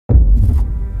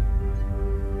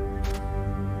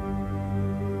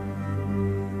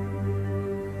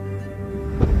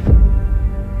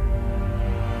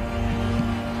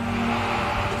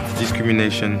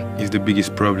Discrimination is the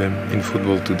biggest problem in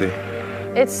football today.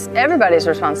 It's everybody's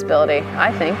responsibility,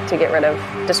 I think, to get rid of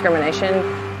discrimination.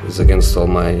 It's against all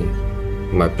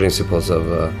my principles of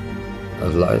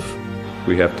life.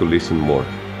 We have to listen more.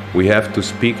 We have to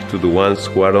speak to the ones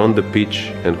who are on the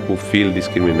pitch and who feel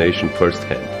discrimination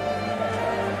firsthand.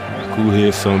 Could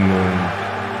hear some,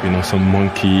 some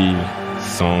monkey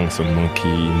song, some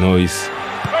monkey noise.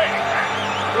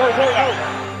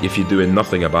 If you're doing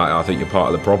nothing about it, I think you're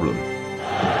part of the problem.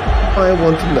 I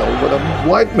want to know what a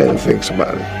white man thinks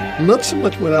about it. Not so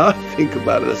much what I think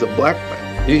about it as a black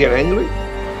man. You get angry?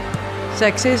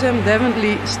 Sexism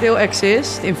definitely still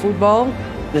exists in football.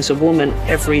 As a woman,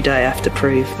 every day I have to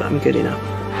prove that I'm good enough.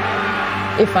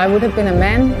 If I would have been a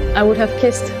man, I would have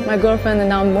kissed my girlfriend, and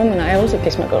now I'm a woman, I also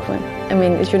kiss my girlfriend. I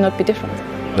mean, it should not be different.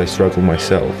 I struggle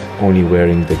myself, only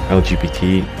wearing the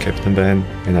LGBT captain band,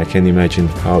 and I can imagine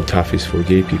how tough it is for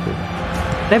gay people.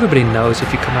 Everybody knows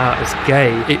if you come out as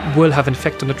gay, it will have an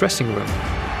effect on the dressing room.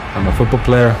 I'm a football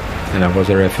player, and I was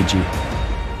a refugee.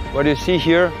 What you see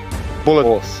here? Bullet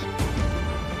holes.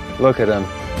 Look at them.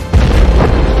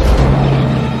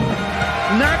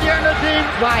 Nadia Nadim!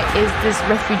 Why is this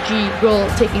refugee girl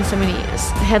taking so many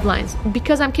headlines?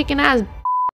 Because I'm kicking ass.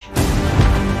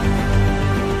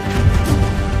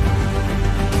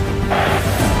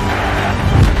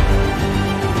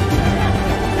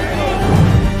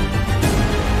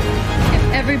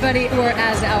 Everybody were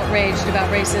as outraged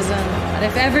about racism, and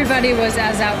if everybody was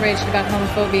as outraged about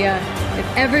homophobia,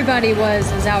 if everybody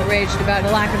was as outraged about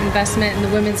a lack of investment in the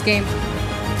women's game,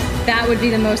 that would be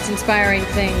the most inspiring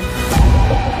thing.